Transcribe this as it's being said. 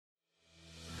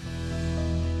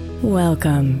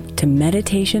Welcome to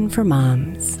Meditation for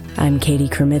Moms. I'm Katie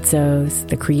Kremitzos,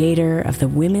 the creator of the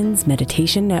Women's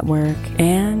Meditation Network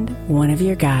and one of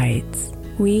your guides.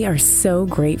 We are so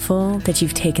grateful that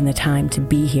you've taken the time to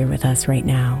be here with us right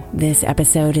now. This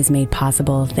episode is made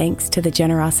possible thanks to the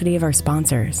generosity of our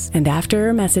sponsors. And after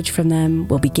a message from them,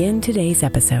 we'll begin today's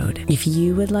episode. If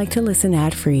you would like to listen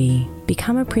ad-free,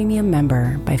 become a premium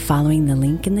member by following the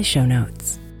link in the show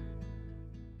notes.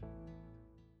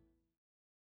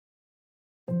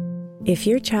 If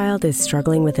your child is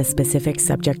struggling with a specific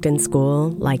subject in school,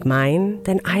 like mine,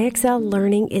 then IXL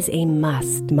Learning is a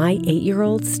must. My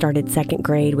 8-year-old started second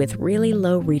grade with really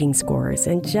low reading scores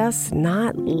and just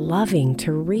not loving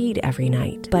to read every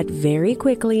night. But very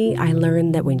quickly, I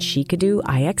learned that when she could do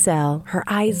IXL, her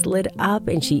eyes lit up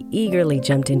and she eagerly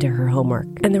jumped into her homework.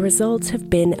 And the results have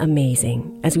been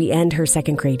amazing. As we end her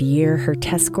second grade year, her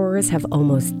test scores have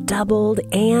almost doubled,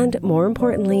 and more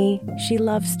importantly, she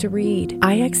loves to read.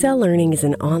 IXL Learning is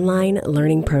an online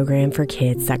learning program for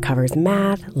kids that covers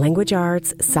math, language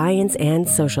arts, science, and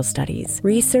social studies.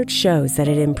 Research shows that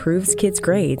it improves kids'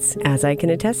 grades, as I can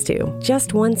attest to.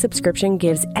 Just one subscription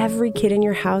gives every kid in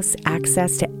your house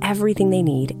access to everything they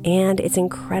need, and it's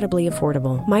incredibly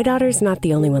affordable. My daughter's not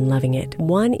the only one loving it.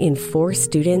 1 in 4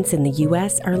 students in the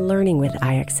U.S. are learning with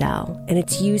IXL, and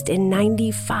it's used in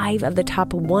 95 of the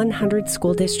top 100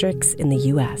 school districts in the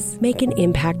U.S. Make an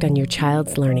impact on your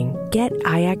child's learning. Get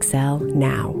IXL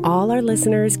now. All our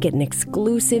listeners get an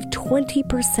exclusive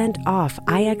 20% off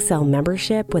IXL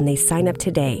membership when they sign up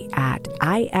today at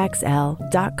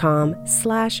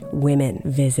IXL.com/women.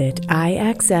 Visit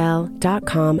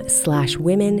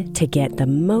IXL.com/women to get the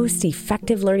most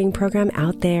effective learning program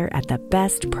out there at the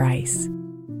best price.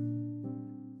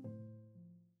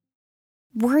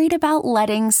 Worried about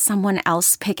letting someone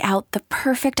else pick out the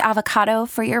perfect avocado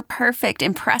for your perfect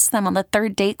impress them on the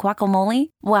third date guacamole?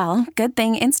 Well, good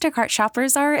thing Instacart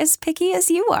shoppers are as picky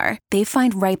as you are. They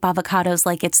find ripe avocados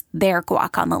like it's their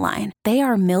guac on the line. They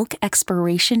are milk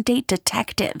expiration date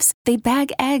detectives. They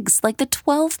bag eggs like the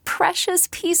 12 precious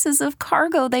pieces of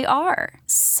cargo they are.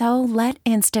 So let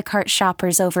Instacart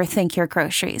shoppers overthink your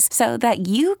groceries so that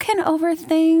you can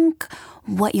overthink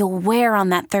what you'll wear on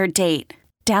that third date.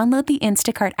 Download the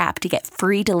Instacart app to get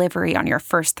free delivery on your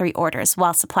first 3 orders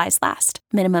while supplies last.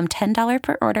 Minimum $10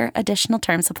 per order. Additional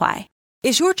terms apply.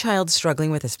 Is your child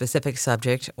struggling with a specific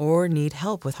subject or need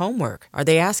help with homework? Are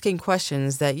they asking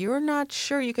questions that you're not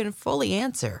sure you can fully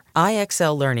answer?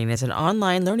 IXL Learning is an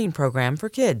online learning program for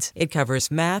kids. It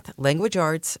covers math, language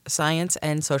arts, science,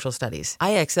 and social studies.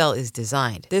 IXL is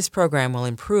designed. This program will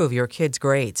improve your kids'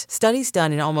 grades. Studies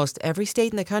done in almost every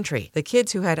state in the country. The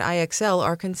kids who had IXL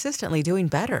are consistently doing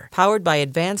better. Powered by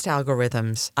advanced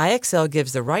algorithms, IXL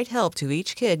gives the right help to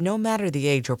each kid no matter the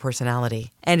age or personality.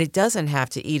 And it doesn't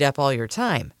have to eat up all your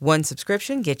time. One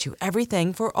subscription gets you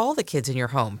everything for all the kids in your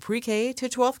home, pre-K to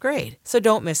 12th grade. So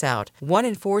don't miss out. 1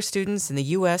 in 4 students in the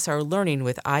U.S. are learning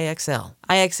with IXL.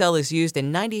 IXL is used in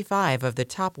 95 of the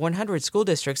top 100 school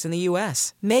districts in the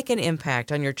U.S. Make an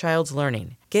impact on your child's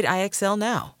learning. Get IXL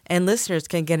now. And listeners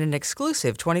can get an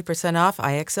exclusive 20% off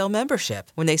IXL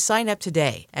membership when they sign up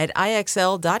today at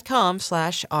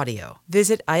IXL.com/audio.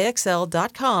 Visit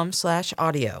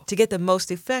IXL.com/audio to get the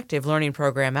most effective learning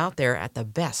program out there at the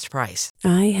best price.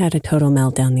 I had a total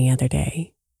meltdown the other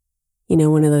day. You know,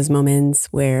 one of those moments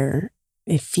where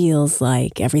it feels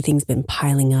like everything's been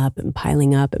piling up and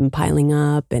piling up and piling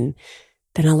up, and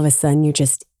then all of a sudden you're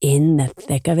just in the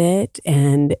thick of it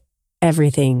and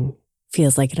everything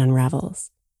feels like it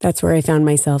unravels. That's where I found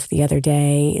myself the other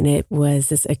day, and it was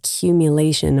this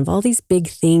accumulation of all these big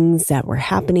things that were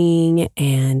happening,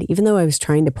 and even though I was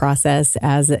trying to process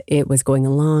as it was going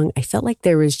along, I felt like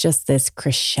there was just this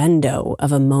crescendo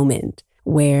of a moment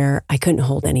where I couldn't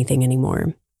hold anything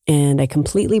anymore, and I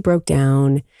completely broke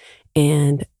down,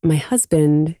 and my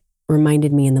husband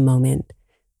reminded me in the moment,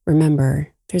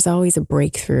 remember, there's always a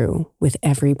breakthrough with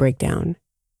every breakdown.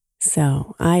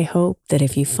 So I hope that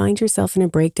if you find yourself in a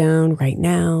breakdown right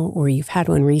now, or you've had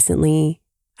one recently,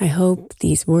 I hope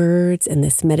these words and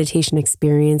this meditation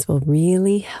experience will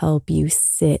really help you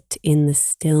sit in the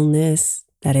stillness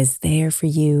that is there for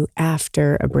you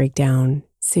after a breakdown,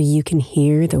 so you can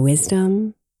hear the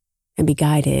wisdom and be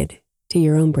guided to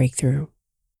your own breakthrough.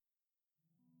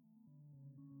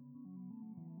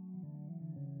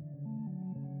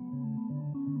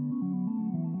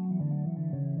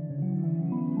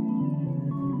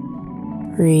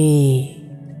 Breathe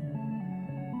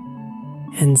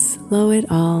and slow it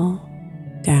all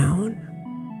down.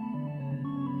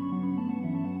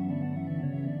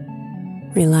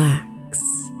 Relax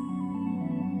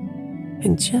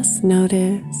and just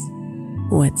notice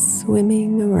what's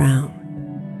swimming around.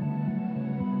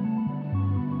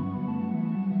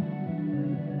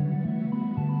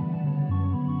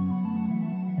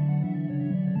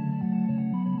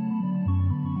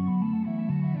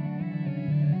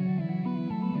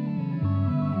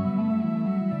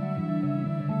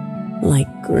 Like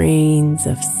grains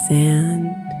of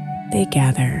sand, they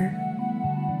gather.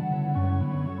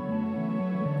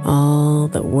 All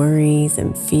the worries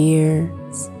and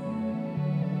fears,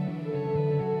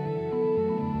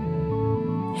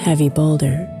 heavy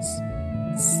boulders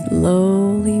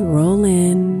slowly roll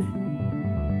in,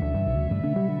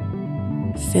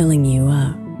 filling you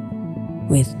up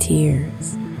with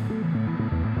tears.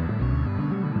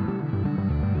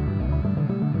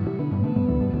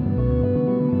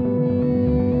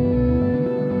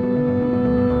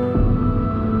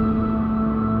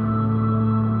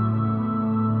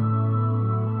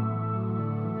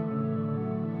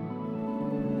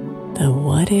 The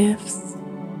what ifs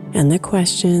and the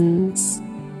questions,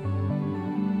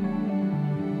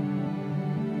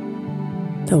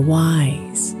 the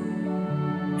whys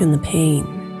and the pain.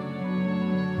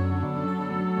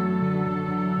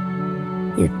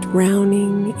 You're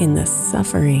drowning in the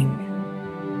suffering,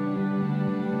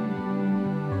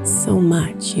 so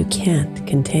much you can't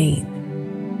contain.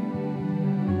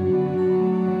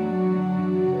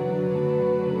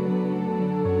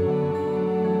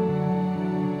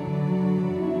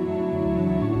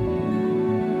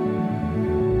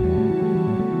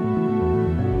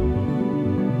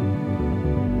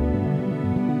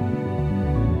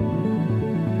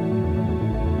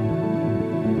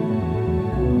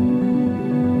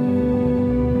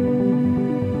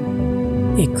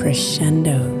 It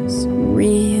crescendos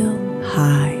real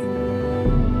high.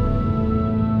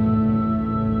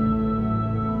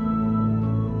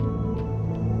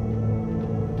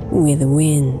 With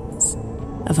winds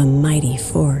of a mighty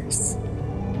force.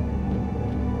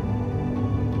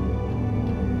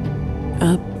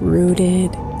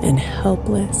 Uprooted and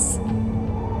helpless,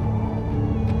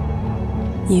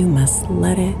 you must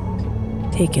let it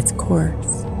take its course.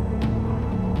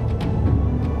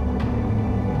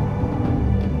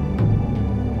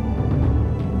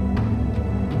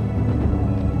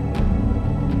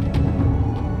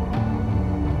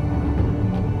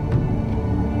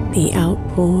 The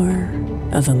outpour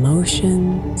of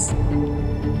emotions,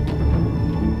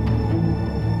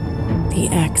 the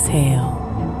exhale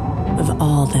of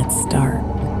all that's dark,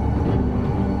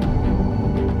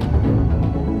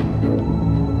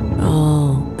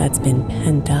 all that's been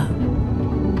pent up,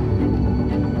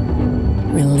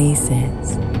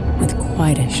 releases with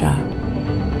quite a shock.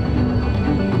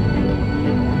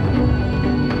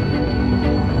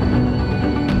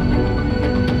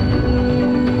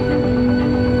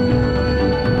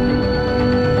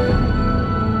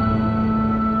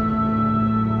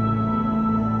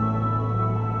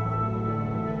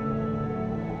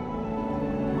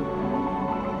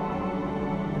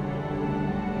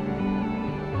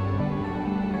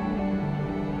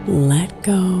 Let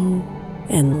go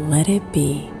and let it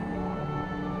be.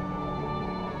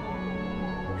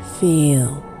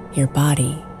 Feel your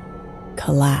body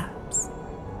collapse.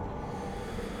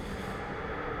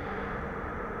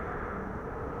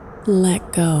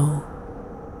 Let go,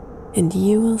 and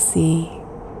you will see.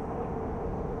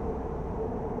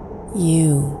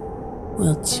 You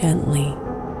will gently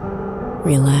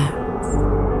relax.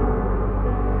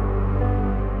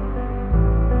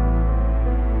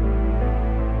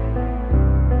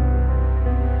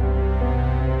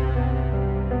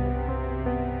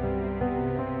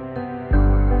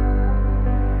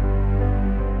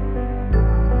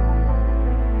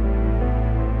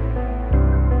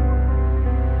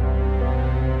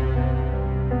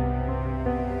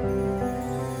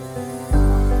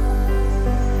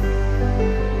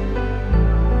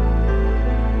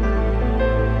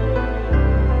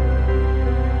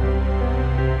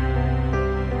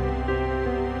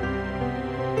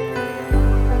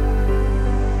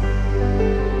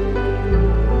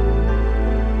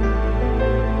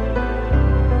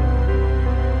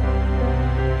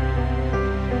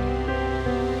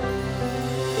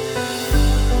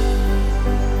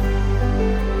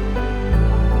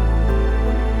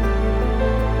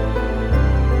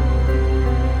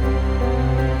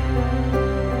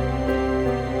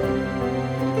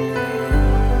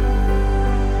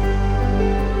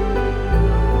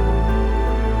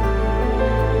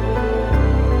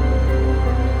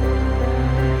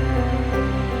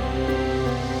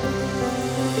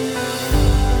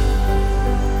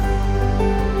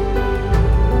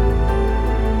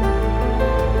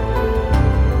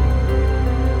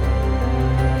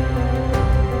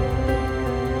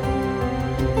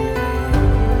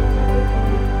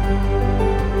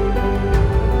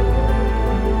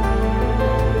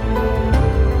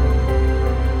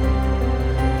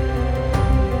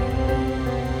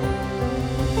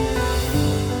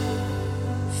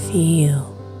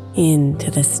 Feel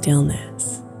into the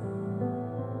stillness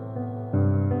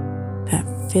that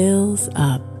fills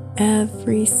up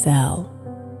every cell.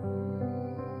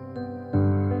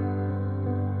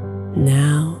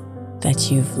 Now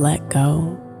that you've let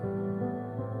go,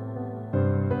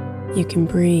 you can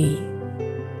breathe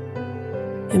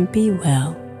and be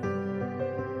well.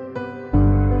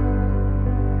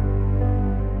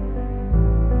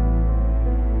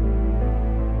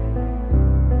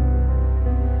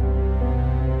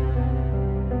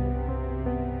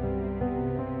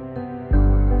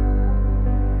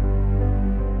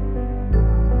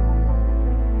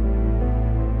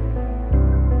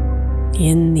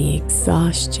 In the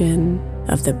exhaustion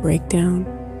of the breakdown,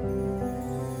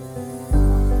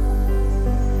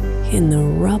 in the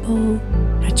rubble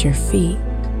at your feet,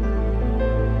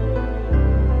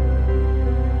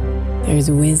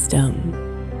 there's wisdom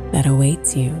that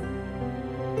awaits you.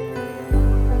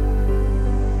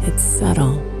 It's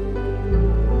subtle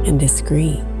and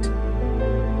discreet.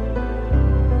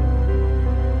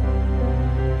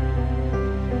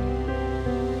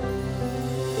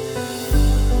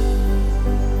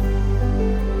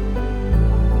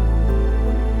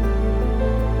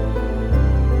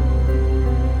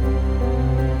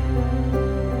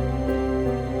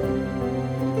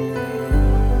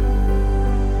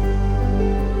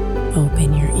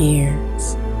 Open your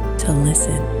ears to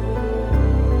listen.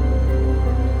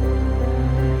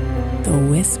 The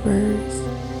whispers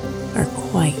are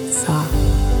quite soft.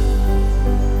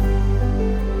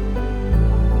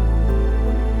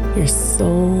 Your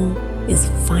soul is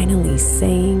finally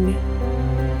saying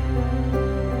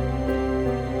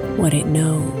what it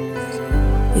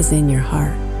knows is in your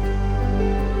heart.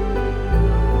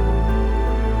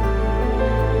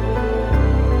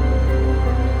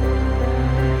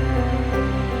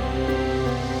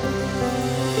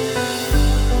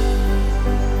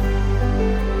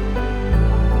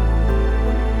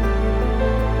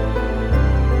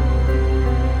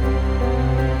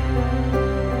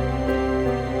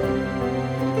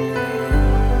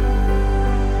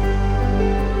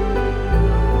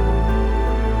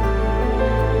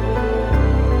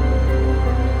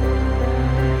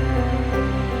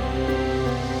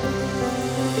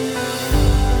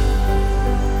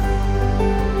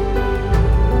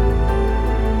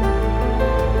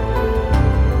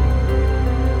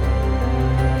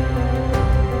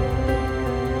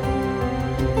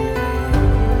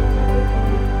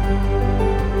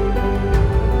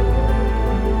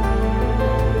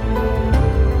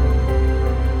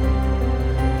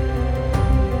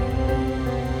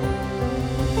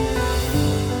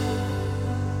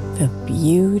 The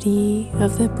beauty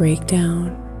of the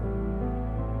breakdown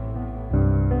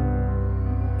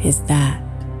is that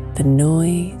the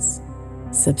noise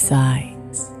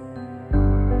subsides,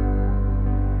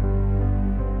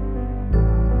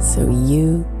 so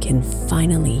you can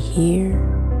finally hear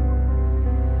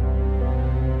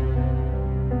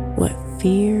what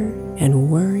fear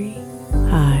and worry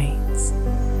hides.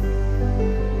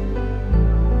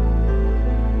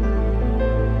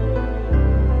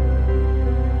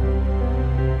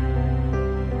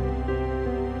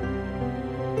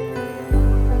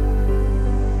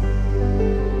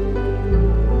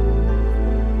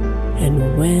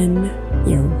 And when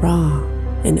you're raw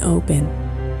and open,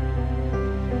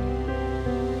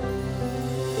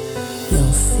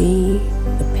 you'll see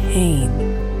the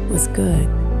pain was good.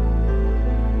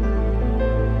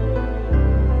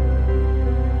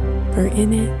 For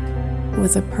in it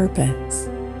was a purpose,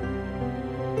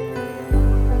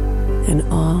 and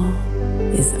all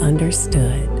is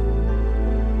understood.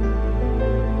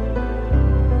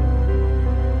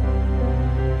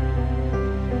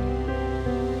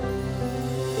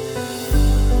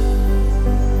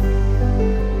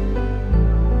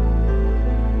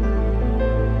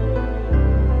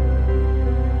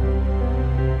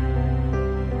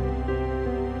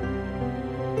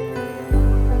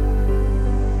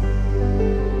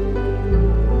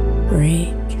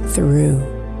 Break through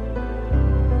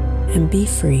and be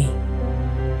free.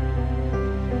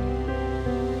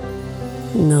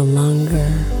 No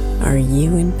longer are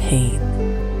you in pain.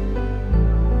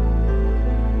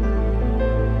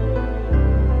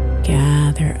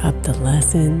 Gather up the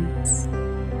lessons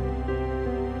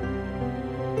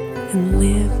and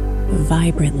live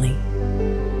vibrantly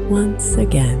once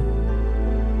again.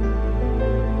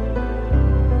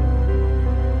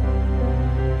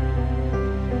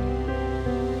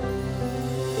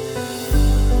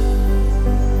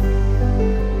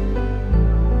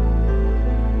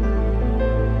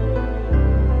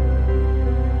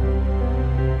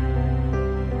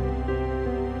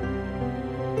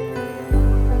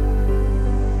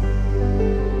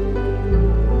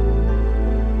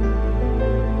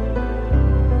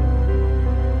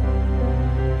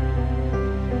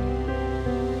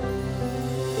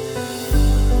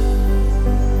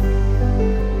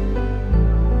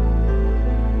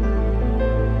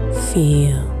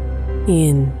 Feel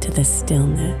into the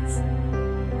stillness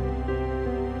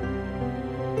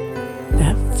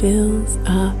that fills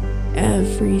up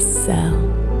every cell.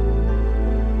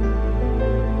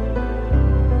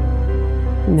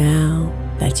 Now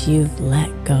that you've let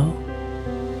go,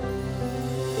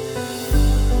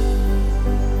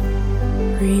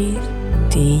 breathe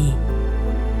deep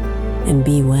and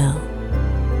be well.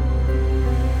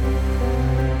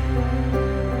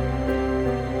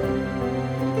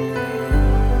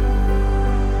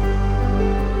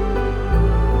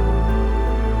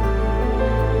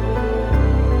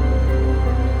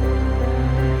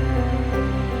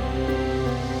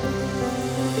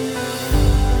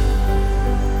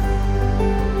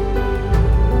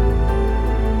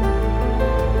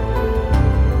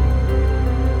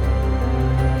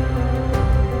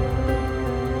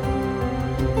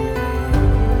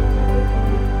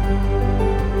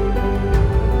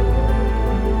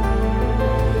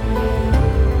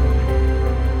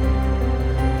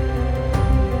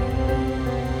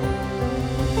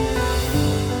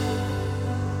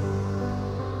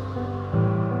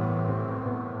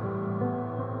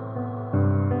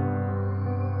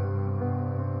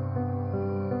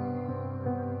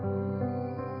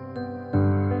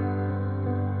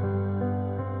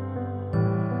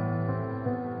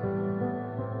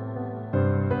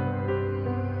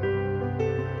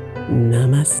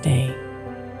 Namaste,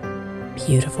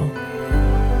 beautiful.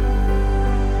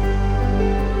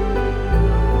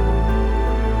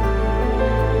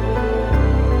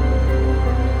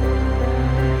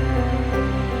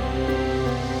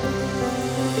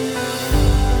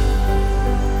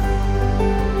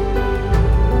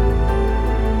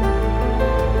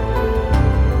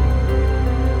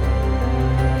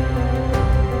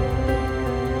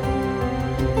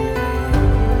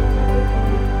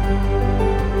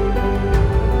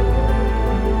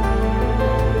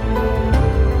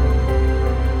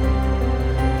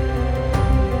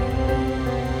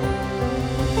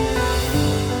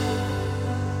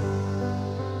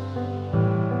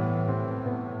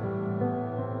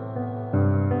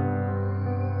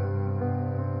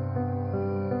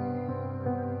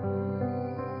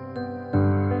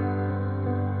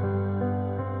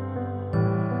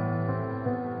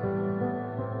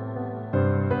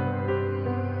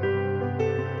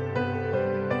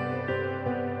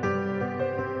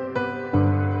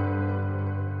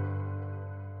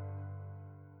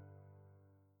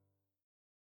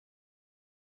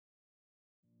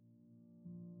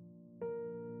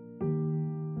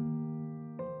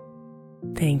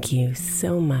 Thank you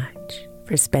so much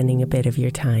for spending a bit of your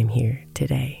time here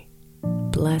today.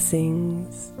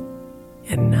 Blessings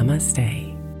and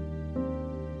namaste.